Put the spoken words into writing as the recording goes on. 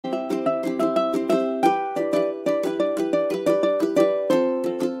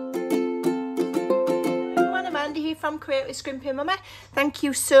from Create with Scrimping Mummy. Thank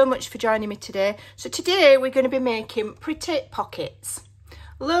you so much for joining me today. So today we're going to be making pretty pockets.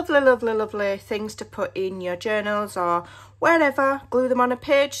 Lovely, lovely, lovely things to put in your journals or wherever. Glue them on a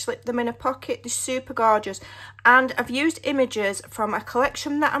page, slip them in a pocket. They're super gorgeous. And I've used images from a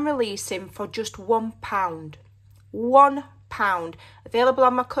collection that I'm releasing for just £1. £1. Available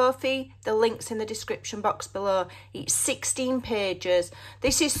on my Ko-fi. The link's in the description box below. It's 16 pages.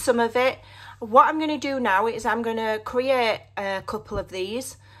 This is some of it. What I'm going to do now is I'm going to create a couple of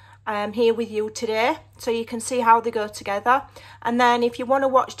these here with you today, so you can see how they go together. And then if you want to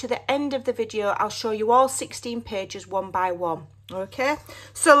watch to the end of the video, I'll show you all 16 pages one by one. Okay,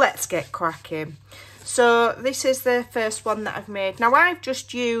 so let's get cracking. So this is the first one that I've made. Now I've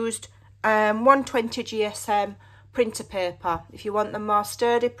just used 120 GSM printer paper. If you want them more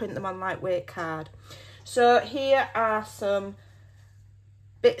sturdy, print them on lightweight card. So here are some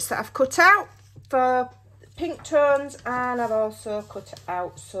bits that I've cut out for pink tones, and I've also cut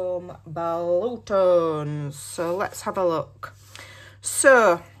out some blue tones. So let's have a look.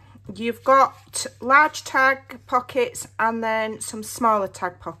 So you've got large tag pockets and then some smaller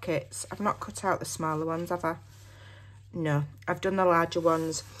tag pockets. I've not cut out the smaller ones, have I? No, I've done the larger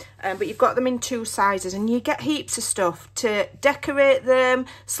ones, but you've got them in two sizes, and you get heaps of stuff to decorate them,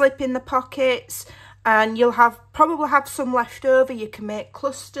 slip in the pockets, and you'll probably have some left over. You can make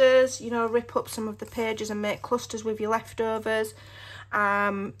clusters, you know, rip up some of the pages and make clusters with your leftovers.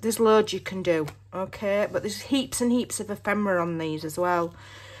 There's loads you can do, okay, but there's heaps and heaps of ephemera on these as well.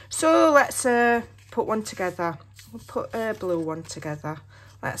 So let's put one together. We'll put a blue one together.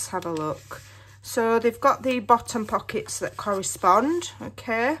 Let's have a look. So they've got the bottom pockets that correspond,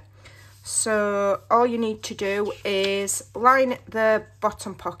 okay. So all you need to do is line the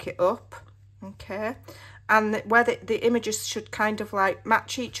bottom pocket up, okay, and where the images should kind of like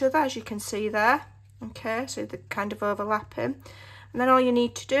match each other, as you can see there, okay, so they're kind of overlapping. And then all you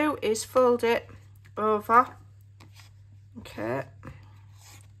need to do is fold it over, okay,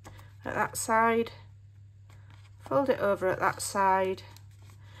 at that side, fold it over at that side.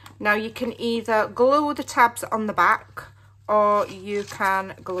 Now you can either glue the tabs on the back or you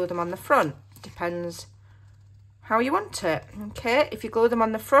can glue them on the front. Depends how you want it. Okay, if you glue them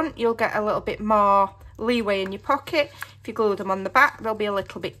on the front, you'll get a little bit more leeway in your pocket. If you glue them on the back, they'll be a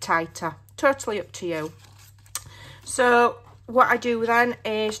little bit tighter. Totally up to you. So what I do then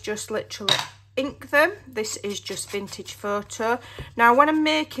is just literally ink them. This is just vintage photo. Now when I'm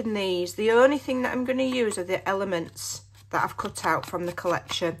making these, the only thing that I'm going to use are the elements that I've cut out from the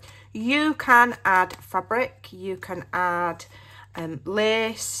collection. You can add fabric, you can add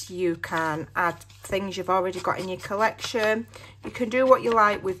lace, you can add things you've already got in your collection. You can do what you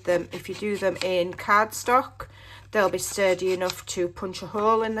like with them. If you do them in cardstock, they'll be sturdy enough to punch a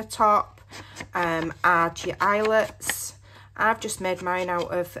hole in the top. Add your eyelets. I've just made mine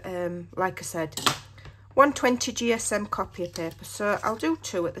out of, like I said, 120 GSM copy paper, so I'll do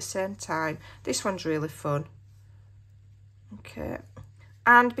two at the same time. This one's really fun. Okay,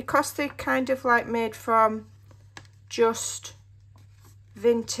 and because they're kind of like made from just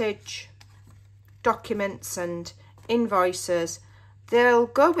vintage documents and invoices, they'll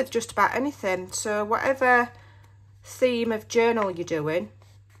go with just about anything. So whatever theme of journal you're doing,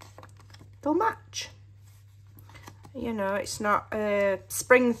 they'll match. You know, it's not a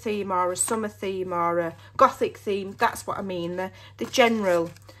spring theme or a summer theme or a gothic theme. That's what I mean, the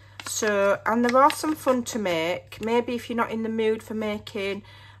general. So, and they're awesome fun to make. Maybe if you're not in the mood for making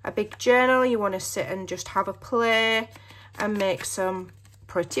a big journal, you want to sit and just have a play and make some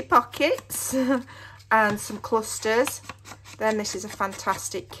pretty pockets and some clusters, then this is a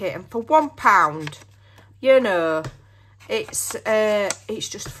fantastic kit. And for £1, you know, it's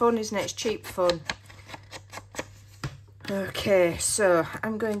just fun, isn't it? It's cheap fun. Okay, so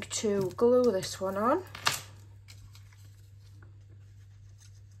I'm going to glue this one on.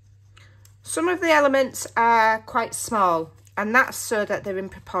 Some of the elements are quite small, and that's so that they're in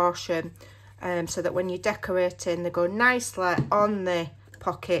proportion, so that when you're decorating, they go nicely on the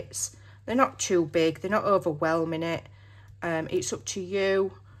pockets. They're not too big, they're not overwhelming it. It's up to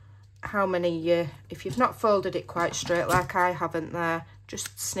you how many if you've not folded it quite straight like I haven't there,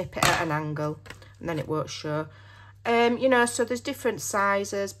 just snip it at an angle and then it won't show. You know, so there's different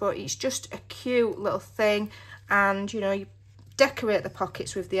sizes, but it's just a cute little thing. And you know, you decorate the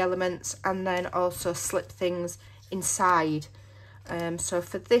pockets with the elements and then also slip things inside. So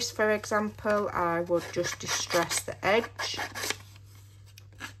for this, for example, I would just distress the edge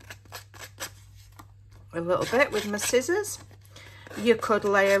a little bit with my scissors. You could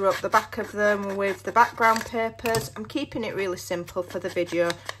layer up the back of them with the background papers. I'm keeping it really simple for the video,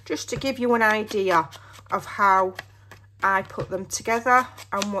 just to give you an idea of how I put them together.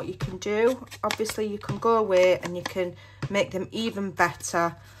 And what you can do, obviously you can go away and you can make them even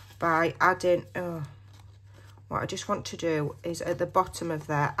better by adding, what I just want to do is at the bottom of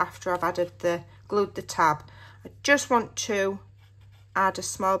there, after I've glued the tab, I just want to add a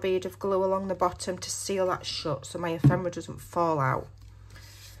small bead of glue along the bottom to seal that shut so my ephemera doesn't fall out.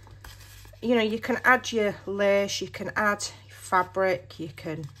 You know, you can add your lace, you can add fabric, you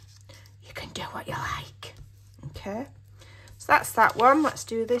can do what you like. Okay, so that's that one. Let's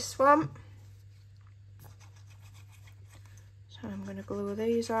do this one. So I'm going to glue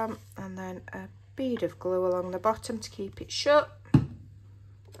these on and then a bead of glue along the bottom to keep it shut.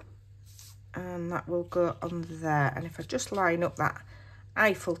 And that will go on there. And if I just line up that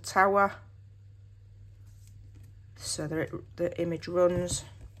Eiffel Tower so that the image runs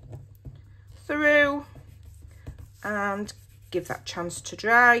through, and give that chance to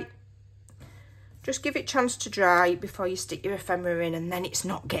dry. Just give it a chance to dry before you stick your ephemera in, and then it's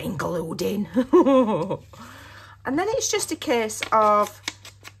not getting glued in. And then it's just a case of,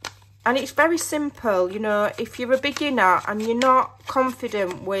 and it's very simple, you know, if you're a beginner and you're not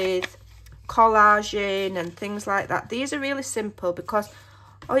confident with collaging and things like that, these are really simple, because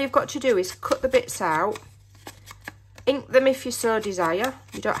all you've got to do is cut the bits out, ink them if you so desire,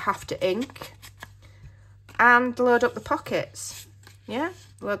 you don't have to ink, and load up the pockets. Yeah,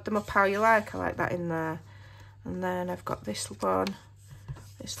 load them up how you like. I like that in there. And then I've got this one,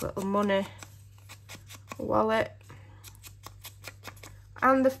 this little money wallet,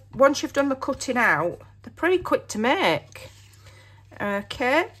 and once you've done the cutting out, they're pretty quick to make.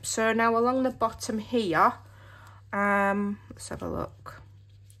 Okay, so now along the bottom here, let's have a look.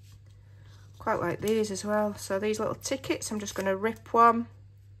 Quite like these as well. So these little tickets, I'm just going to rip one.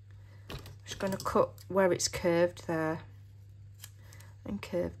 Just going to cut where it's curved there and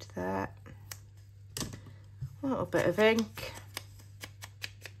curved there. A little bit of ink.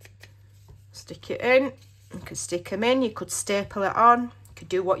 Stick it in. You could stick them in, you could staple it on, you could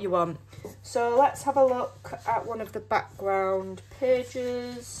do what you want. So let's have a look at one of the background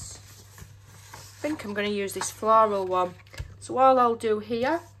pages. I think I'm going to use this floral one. So all I'll do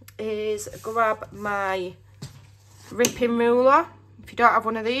here is grab my ripping ruler. If you don't have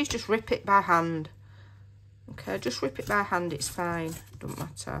one of these, just rip it by hand. Okay, just rip it by hand, it's fine, don't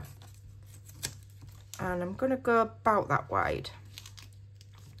matter. And I'm going to go about that wide.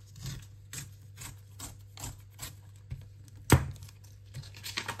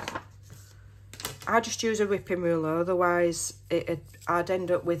 I just use a ripping ruler, otherwise I'd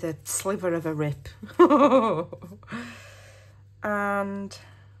end up with a sliver of a rip. And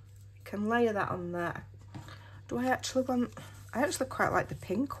you can layer that on there. Do I actually want, I actually quite like the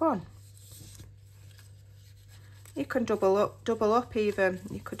pink one. You can double up even.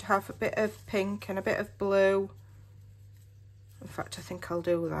 You could have a bit of pink and a bit of blue. In fact, I think I'll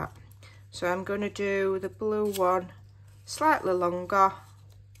do that. So I'm going to do the blue one slightly longer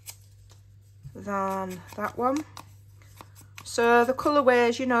than that one. So the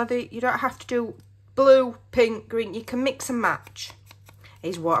colourways, you know, you don't have to do blue, pink, green. You can mix and match,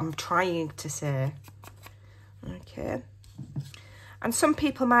 is what I'm trying to say. Okay. And some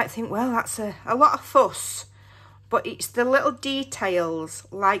people might think, well, that's a lot of fuss. But it's the little details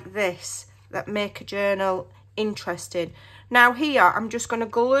like this that make a journal interesting. Now here, I'm just going to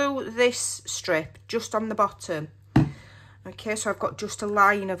glue this strip just on the bottom. Okay, so I've got just a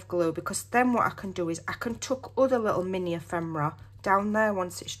line of glue, because then what I can do is I can tuck other little mini ephemera down there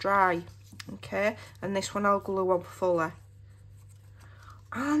once it's dry. Okay, and this one I'll glue on fully.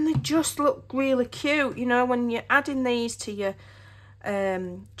 And they just look really cute, you know, when you're adding these to your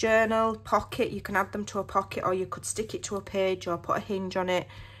journal pocket. You can add them to a pocket, or you could stick it to a page or put a hinge on it.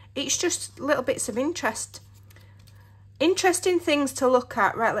 It's just little bits of interesting things to look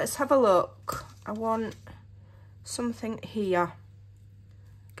at. Right, let's have a look. I want something here.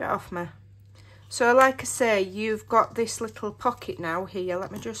 Get off me. So like I say, you've got this little pocket now here.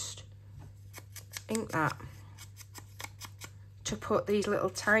 Let me just ink that to put these little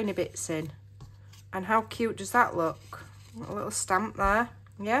tiny bits in. And how cute does that look? A little stamp there,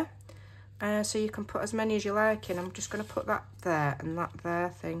 yeah? So you can put as many as you like in. I'm just going to put that there and that there, I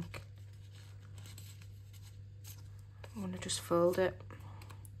think. I'm going to just fold it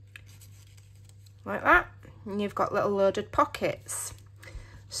like that. And you've got little loaded pockets.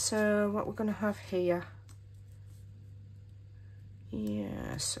 So what we're going to have here,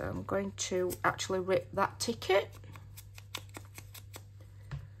 yeah, so I'm going to actually rip that ticket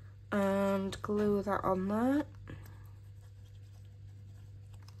and glue that on there.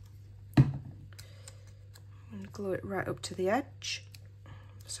 And glue it right up to the edge.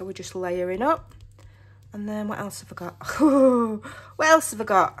 So we're just layering up. And then what else have I got? What else have I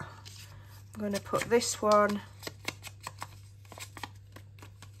got? I'm going to put this one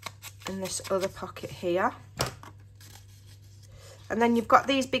in this other pocket here. And then you've got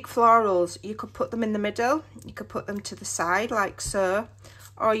these big florals. You could put them in the middle. You could put them to the side like so.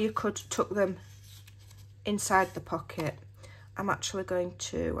 Or you could tuck them inside the pocket. I'm actually going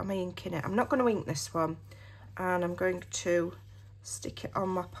to, I'm inking it. I'm not going to ink this one. And I'm going to stick it on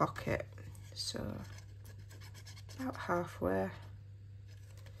my pocket. So, about halfway.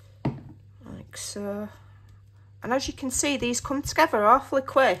 Like so. And as you can see, these come together awfully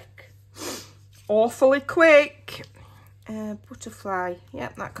quick. Awfully quick. Butterfly.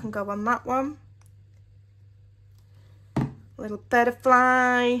 Yep, that can go on that one. Little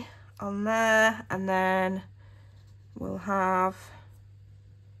butterfly on there. And then we'll have,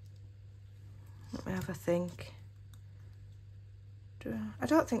 let me have a think. I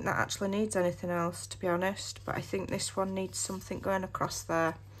don't think that actually needs anything else, to be honest, but I think this one needs something going across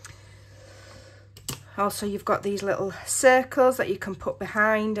there. Also, you've got these little circles that you can put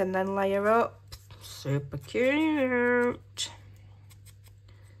behind and then layer up. Super cute. Just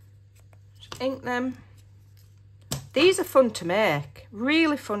ink them. These are fun to make,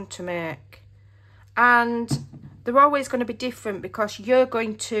 really fun to make. And they're always going to be different because you're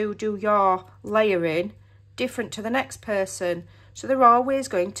going to do your layering different to the next person. So they're always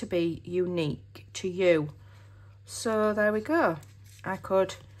going to be unique to you. So there we go. I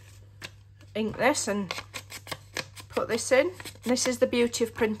could ink this and put this in. This is the beauty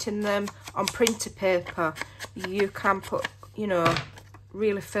of printing them on printer paper. You can put, you know,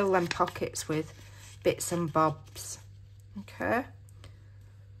 really fill them pockets with bits and bobs. Okay.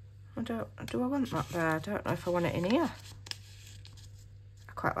 Do I want that there? I don't know if I want it in here.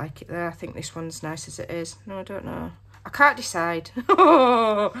 I quite like it there. I think this one's nice as it is. No, I don't know. I can't decide.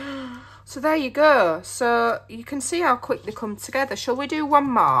 So there you go. So you can see how quick they come together. Shall we do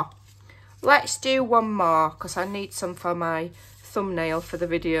one more? Let's do one more because I need some for my thumbnail for the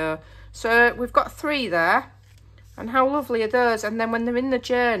video. So we've got 3 there. And how lovely are those? And then when they're in the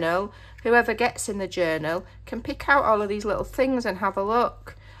journal, whoever gets in the journal can pick out all of these little things and have a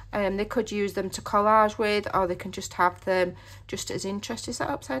look. They could use them to collage with, or they can just have them just as interest. Is that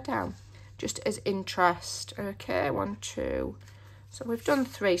upside down? Just as interest. Okay, 1, 2. So we've done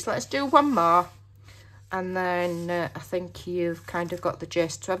 3. So let's do one more. And then I think you've kind of got the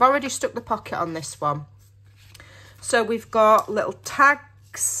gist. So I've already stuck the pocket on this one. So we've got little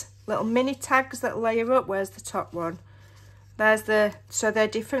tags, little mini tags that layer up. Where's the top one? There's the, so they're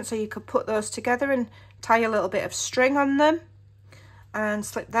different. So you could put those together and tie a little bit of string on them and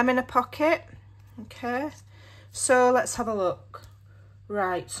slip them in a pocket. Okay, so let's have a look.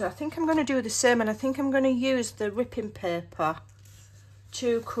 Right, so I think I'm going to do the same, and I think I'm going to use the ripping paper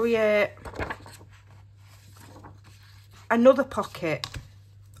to create another pocket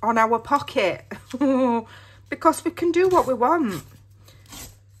on our pocket because we can do what we want.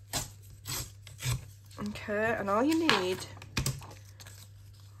 Okay, and all you need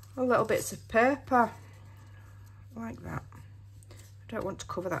are little bits of paper like that. I don't want to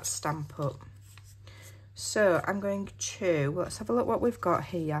cover that stamp up. So I'm going to, let's have a look what we've got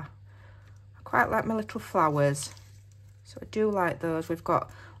here. I quite like my little flowers. So I do like those. We've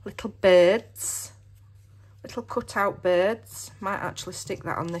got little birds, little cut out birds. Might actually stick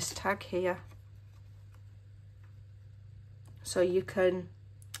that on this tag here. So you can,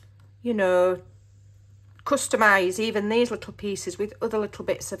 you know, customise even these little pieces with other little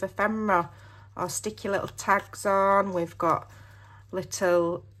bits of ephemera or stick your little tags on. We've got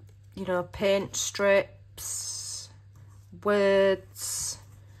little, you know, paint strips, words.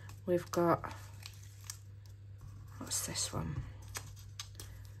 We've got, what's this one?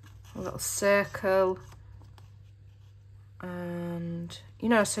 A little circle. And, you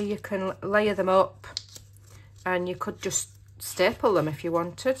know, so you can layer them up, and you could just staple them if you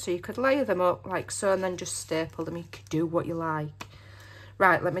wanted. So you could layer them up like so and then just staple them. You could do what you like.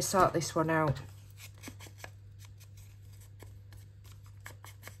 Right, let me sort this one out.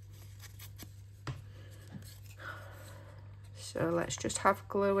 So let's just have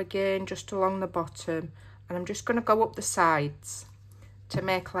glue again just along the bottom, and I'm just going to go up the sides to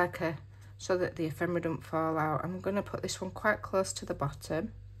make like a, so that the ephemera don't fall out. I'm going to put this one quite close to the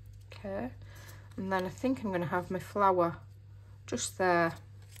bottom, okay, and then I think I'm going to have my flower just there,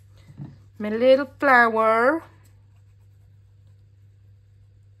 my little flower.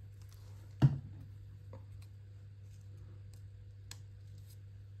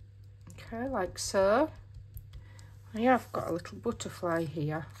 Okay, like so. Yeah, I've got a little butterfly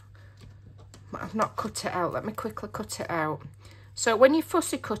here, but I've not cut it out. Let me quickly cut it out. So when you're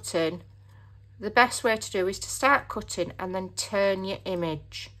fussy cutting, the best way to do is to start cutting and then turn your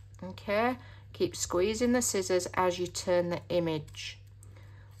image. Okay, keep squeezing the scissors as you turn the image.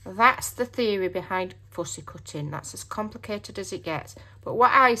 That's the theory behind fussy cutting. That's as complicated as it gets. But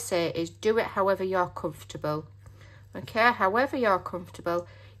what I say is do it however you're comfortable. Okay, however you're comfortable.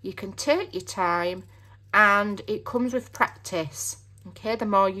 You can take your time and it comes with practice. Okay, the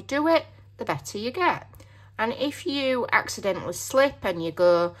more you do it, the better you get. And if you accidentally slip and you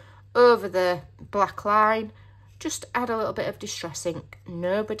go over the black line, just add a little bit of distress ink.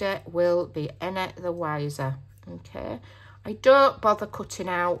 Nobody will be any the wiser. Okay, I don't bother cutting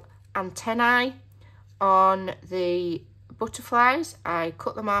out antennae on the butterflies. I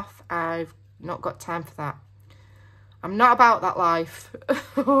cut them off. I've not got time for that. I'm not about that life.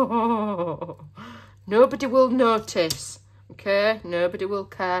 Nobody will notice. Okay, nobody will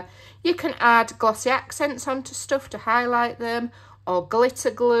care. You can add glossy accents onto stuff to highlight them, or glitter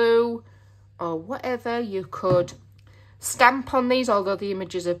glue, or whatever. You could stamp on these, although the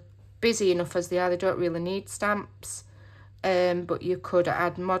images are busy enough as they are. They don't really need stamps. But you could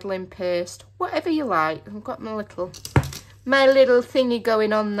add modelling paste, whatever you like. I've got my little thingy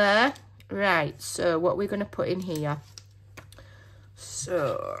going on there. Right, so what we're going to put in here.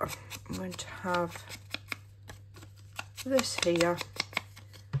 So I'm going to have this here.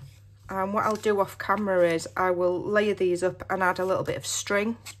 And what I'll do off camera is I will layer these up and add a little bit of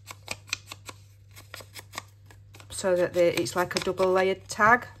string so that it's like a double layered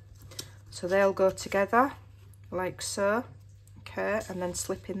tag. So they'll go together like so. Okay, and then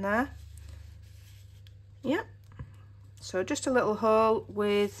slip in there. Yep. So just a little hole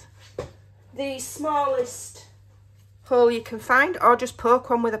with the smallest hole you can find, or just poke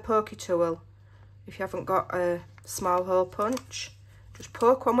one with a pokey tool. If you haven't got a small hole punch, just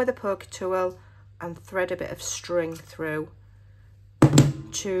poke one with a pokey tool and thread a bit of string through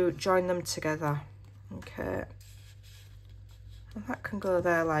to join them together. Okay, and that can go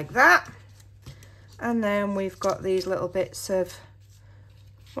there like that. And then we've got these little bits of,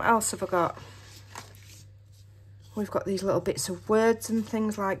 what else have I got? We've got these little bits of words and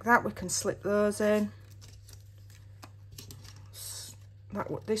things like that. We can slip those in.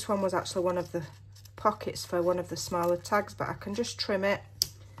 This one was actually one of the pockets for one of the smaller tags, but I can just trim it,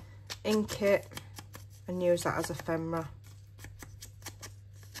 ink it, and use that as ephemera.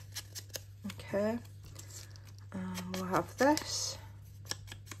 Okay, we'll have this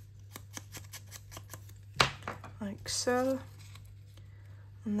like so,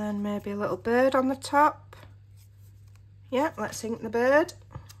 and then maybe a little bird on the top. Yeah, let's ink the bird.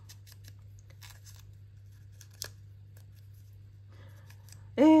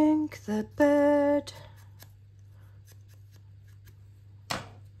 Ink the bird.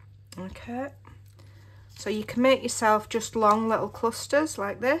 Okay, so you can make yourself just long little clusters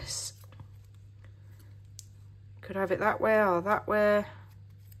like this. Could have it that way or that way.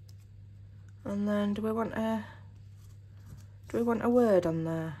 And then do we want a word on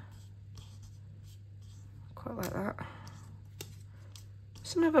there? Quite like that.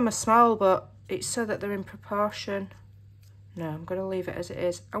 Some of them are small, but it's so that they're in proportion. No, I'm going to leave it as it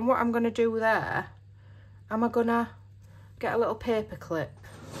is. And what I'm going to do there, am I going to get a little paper clip?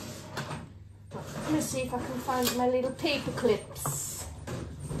 Let me see if I can find my little paper clips.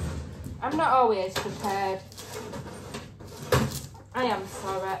 I'm not always prepared. I am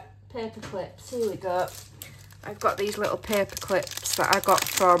sorry. Paper clips, here we go. I've got these little paper clips that I got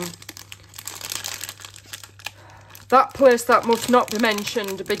from that place that must not be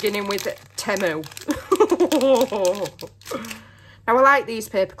mentioned, beginning with Temu. Now I like these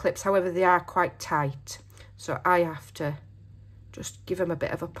paper clips, however they are quite tight, so I have to just give them a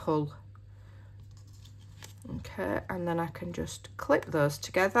bit of a pull. Okay, and then I can just clip those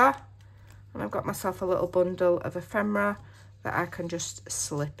together, and I've got myself a little bundle of ephemera that I can just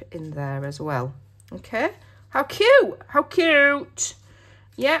slip in there as well. Okay, how cute, how cute.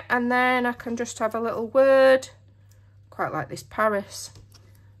 Yeah, and then I can just have a little word, quite like this Paris.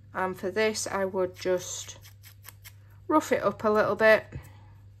 And for this, I would just rough it up a little bit.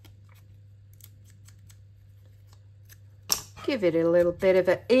 Give it a little bit of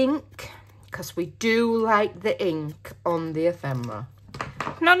an ink, because we do like the ink on the ephemera.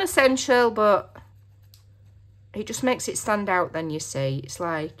 Non-essential, but it just makes it stand out then, you see. It's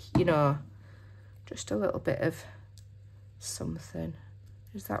like, you know, just a little bit of something.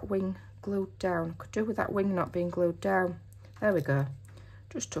 Is that wing glued down? I could do with that wing not being glued down. There we go.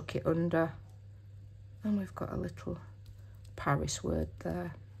 Just tuck it under. And we've got a little Paris word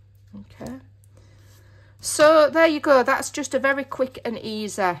there. Okay. So there you go. That's just a very quick and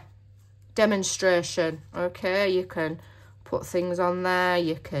easy demonstration. Okay, you can put things on there.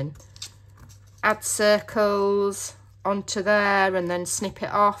 You can add circles onto there and then snip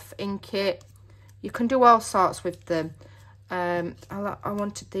it off, ink it. You can do all sorts with them. I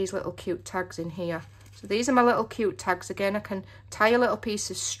wanted these little cute tags in here. So these are my little cute tags. Again, I can tie a little piece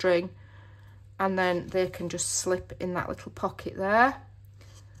of string and then they can just slip in that little pocket there.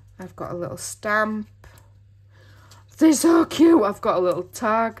 I've got a little stamp. They're so cute. I've got a little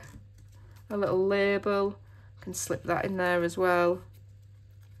tag, a little label. I can slip that in there as well.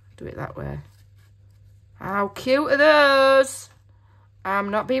 Do it that way. How cute are those? I'm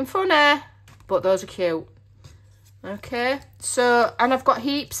not being funny, but those are cute. Okay, so, and I've got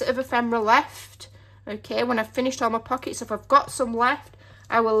heaps of ephemera left. Okay, when I've finished all my pockets, if I've got some left,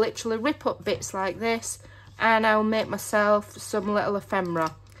 I will literally rip up bits like this and I'll make myself some little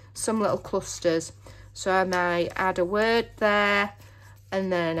ephemera, some little clusters. So I might add a word there,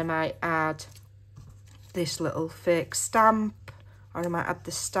 and then I might add this little fake stamp, or I might add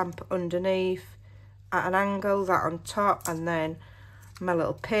the stamp underneath at an angle, that on top, and then my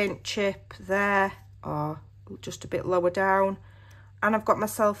little paint chip there, or just a bit lower down. And I've got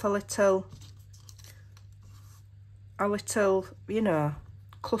myself a little, you know,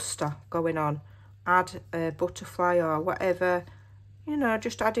 cluster going on. Add a butterfly or whatever, you know,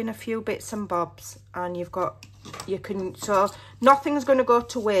 just add in a few bits and bobs, and you've got, you can, so nothing's going to go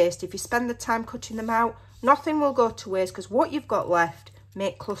to waste. If you spend the time cutting them out, nothing will go to waste, because what you've got left,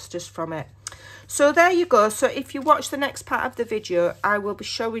 make clusters from it. So there you go. So if you watch the next part of the video, I will be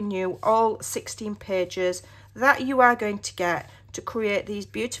showing you all 16 pages that you are going to get to create these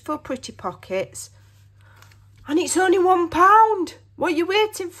beautiful pretty pockets. And it's only £1. What are you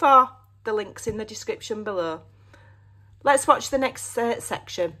waiting for? The link's in the description below. Let's watch the next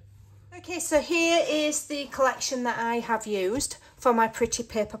section. Okay, so here is the collection that I have used for my pretty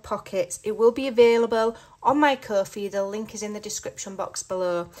paper pockets. It will be available on my Ko-fi. The link is in the description box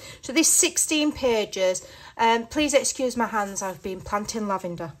below. So these 16 pages, please excuse my hands, I've been planting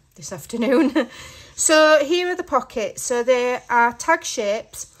lavender this afternoon. So here are the pockets. So they are tag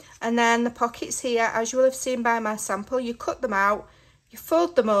shapes, and then the pockets here, as you will have seen by my sample, you cut them out, you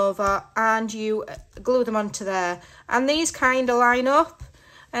fold them over and you glue them onto there, and these kind of line up,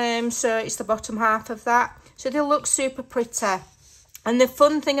 so it's the bottom half of that, so they look super pretty. And the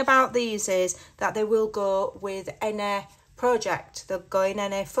fun thing about these is that they will go with any project. They'll go in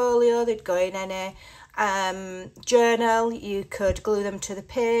any folio, they'd go in any journal. You could glue them to the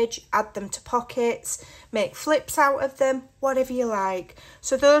page, add them to pockets, make flips out of them, whatever you like.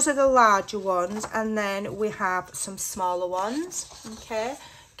 So those are the larger ones, and then we have some smaller ones. Okay,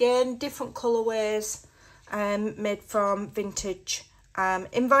 again, different colorways, made from vintage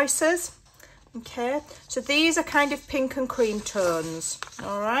invoices. Okay, so these are kind of pink and cream tones.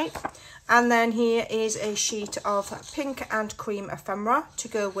 All right, and then here is a sheet of pink and cream ephemera to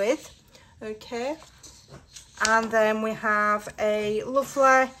go with. Okay, and then we have a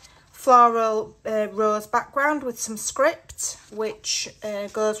lovely floral rose background with some script, which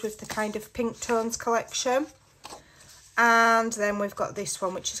goes with the kind of pink tones collection. And then we've got this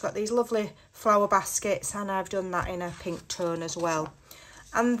one, which has got these lovely flower baskets, and I've done that in a pink tone as well.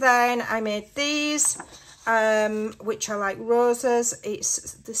 And then I made these, which are like roses.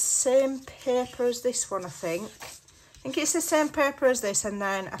 It's the same paper as this one, I think. I think it's the same paper as this, and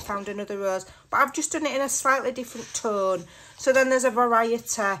then I found another rose, but I've just done it in a slightly different tone. So then there's a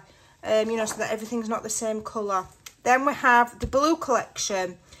variety, you know, so that everything's not the same colour. Then we have the blue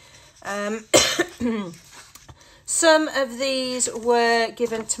collection. Some of these were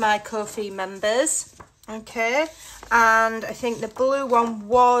given to my Ko-fi members, okay, and I think the blue one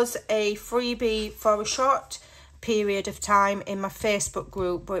was a freebie for a short period of time in my Facebook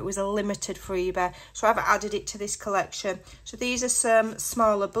group, but it was a limited freebie, so I've added it to this collection. So these are some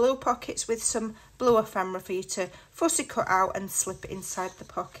smaller blue pockets with some blue ephemera for you to fussy cut out and slip inside the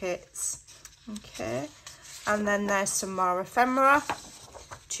pockets. Okay, and then there's some more ephemera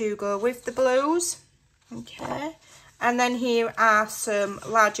to go with the blues. Okay, and then here are some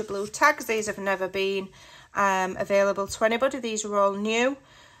larger blue tags. These have never been available to anybody. These are all new.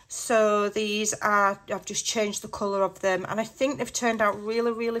 So these are, I've just changed the colour of them, and I think they've turned out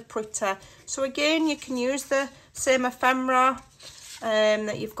really, really pretty. So again, you can use the same ephemera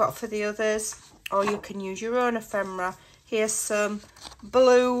that you've got for the others, or you can use your own ephemera. Here's some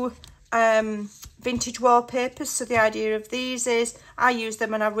blue vintage wallpapers. So the idea of these is I use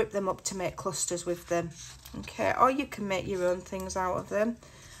them and I rip them up to make clusters with them. Okay, or you can make your own things out of them.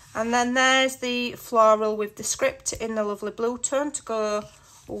 And then there's the floral with the script in the lovely blue tone to go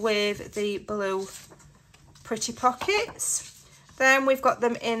with the blue pretty pockets. Then we've got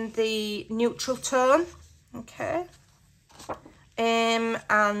them in the neutral tone. Okay,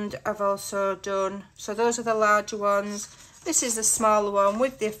 And I've also done, so those are the larger ones. This is the smaller one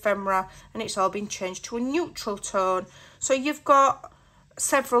with the ephemera, and it's all been changed to a neutral tone. So you've got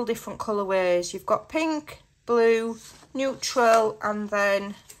several different colourways. You've got pink, blue, neutral, and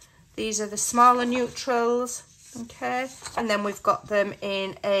then these are the smaller neutrals, okay? And then we've got them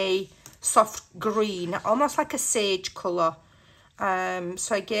in a soft green, almost like a sage colour.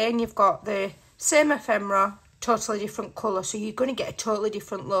 So again, you've got the same ephemera, totally different colour, so you're going to get a totally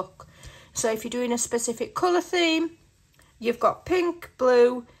different look. So if you're doing a specific colour theme, you've got pink,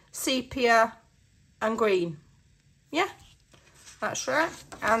 blue, sepia and green. Yeah, that's right.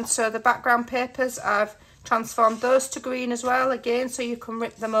 And so the background papers, I've transformed those to green as well, again, so you can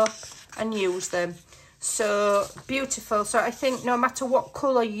rip them up and use them. So beautiful. So I think no matter what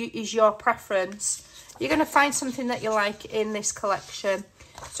colour is your preference, you're going to find something that you like in this collection.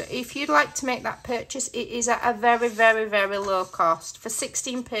 So if you'd like to make that purchase, it is at a very, very, very low cost for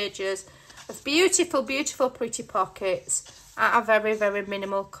 16 pages of beautiful, beautiful, pretty pockets at a very, very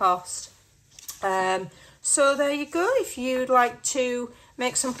minimal cost. So there you go. If you'd like to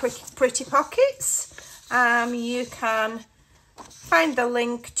make some pretty pockets, you can find the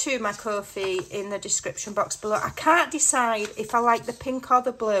link to my Ko-fi in the description box below. I can't decide if I like the pink or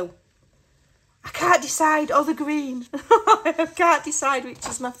the blue. I can't decide, or the green. I can't decide which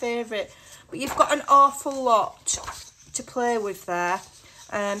is my favourite. But you've got an awful lot to play with there.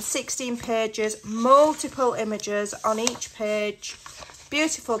 16 pages, multiple images on each page,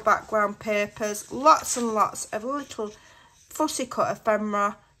 beautiful background papers, lots and lots of little fussy cut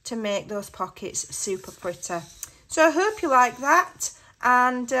ephemera to make those pockets super pretty. So I hope you like that,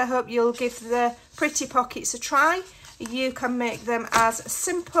 and I hope you'll give the pretty pockets a try. You can make them as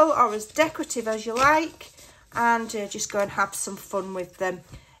simple or as decorative as you like, and just go and have some fun with them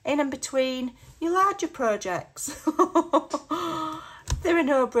in and between your larger projects. They're a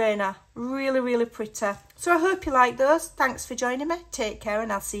no-brainer, really, really pretty. So I hope you like those. Thanks for joining me. Take care,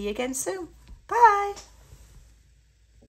 and I'll see you again soon.